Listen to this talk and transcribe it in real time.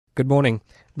Good morning.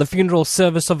 The funeral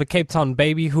service of a Cape Town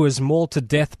baby who was mauled to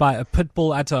death by a pit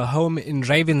bull at her home in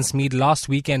Ravensmead last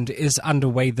weekend is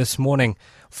underway this morning.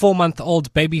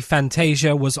 4-month-old baby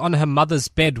Fantasia was on her mother's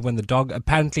bed when the dog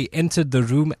apparently entered the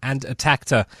room and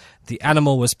attacked her. The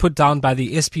animal was put down by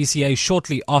the SPCA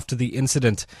shortly after the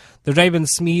incident. The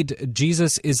Ravensmead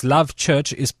Jesus is Love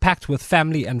Church is packed with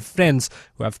family and friends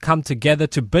who have come together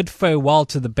to bid farewell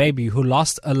to the baby who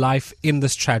lost a life in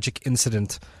this tragic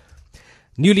incident.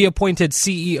 Newly appointed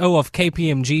CEO of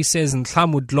KPMG says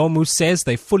Dlomu says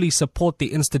they fully support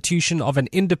the institution of an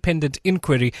independent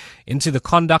inquiry into the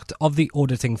conduct of the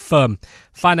auditing firm.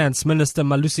 Finance Minister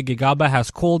Malusi Gigaba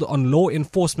has called on law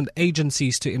enforcement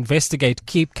agencies to investigate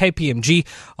KPMG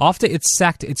after it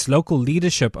sacked its local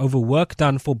leadership over work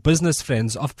done for business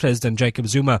friends of President Jacob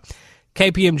Zuma.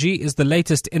 KPMG is the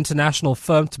latest international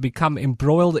firm to become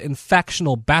embroiled in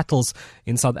factional battles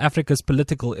in South Africa's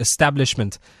political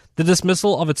establishment. The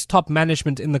dismissal of its top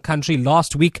management in the country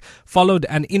last week followed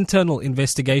an internal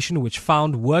investigation which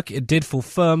found work it did for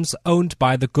firms owned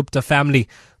by the Gupta family.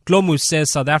 Dlomu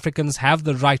says South Africans have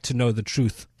the right to know the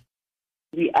truth.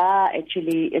 We are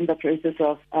actually in the process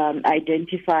of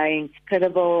identifying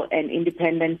credible and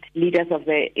independent leaders of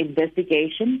the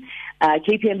investigation.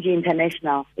 KPMG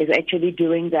International is actually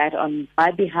doing that on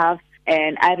my behalf,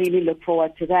 and I really look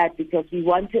forward to that because we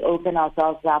want to open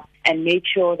ourselves up and make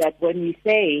sure that when we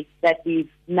say that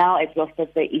we've now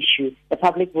exhausted the issue, the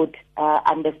public would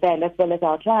understand, as well as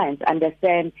our clients,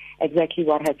 understand exactly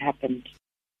what has happened.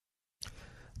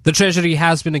 The Treasury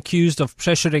has been accused of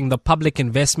pressuring the Public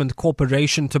Investment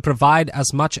Corporation to provide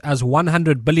as much as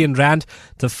 100 billion rand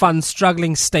to fund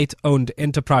struggling state-owned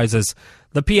enterprises.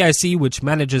 The PIC, which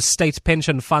manages state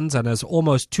pension funds and has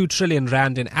almost 2 trillion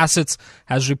rand in assets,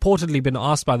 has reportedly been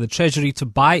asked by the Treasury to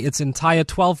buy its entire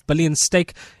 12 billion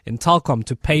stake in Telkom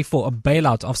to pay for a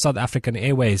bailout of South African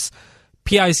Airways.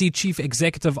 PIC Chief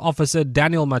Executive Officer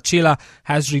Daniel Machila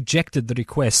has rejected the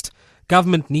request.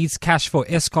 Government needs cash for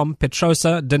Eskom,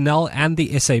 Petrosa, Denel and the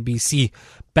SABC.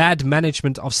 Bad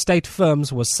management of state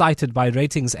firms was cited by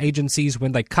ratings agencies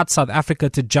when they cut South Africa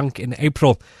to junk in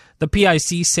April. The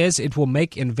PIC says it will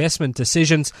make investment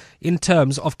decisions in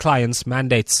terms of clients'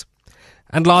 mandates.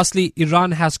 And lastly,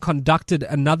 Iran has conducted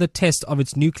another test of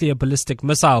its nuclear ballistic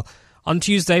missile. On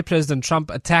Tuesday, President Trump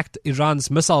attacked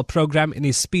Iran's missile program in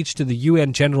his speech to the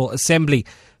UN General Assembly.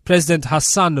 President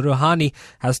Hassan Rouhani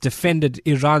has defended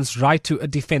Iran's right to a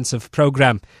defensive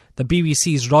program. The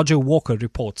BBC's Roger Walker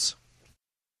reports.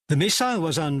 The missile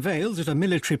was unveiled at a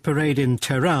military parade in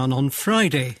Tehran on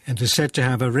Friday and is said to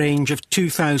have a range of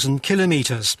 2,000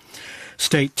 kilometres.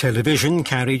 State television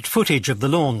carried footage of the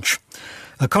launch.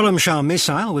 A Kolumshah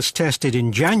missile was tested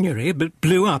in January but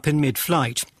blew up in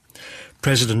mid-flight.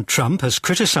 President Trump has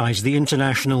criticised the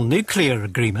international nuclear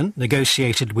agreement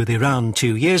negotiated with Iran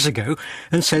 2 years ago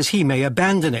and says he may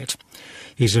abandon it.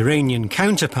 His Iranian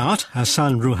counterpart,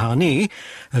 Hassan Rouhani,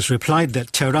 has replied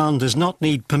that Tehran does not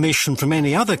need permission from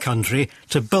any other country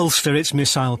to bolster its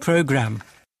missile programme.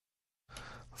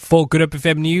 For Good Hope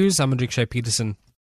FM News, I'm Rikshay Peterson.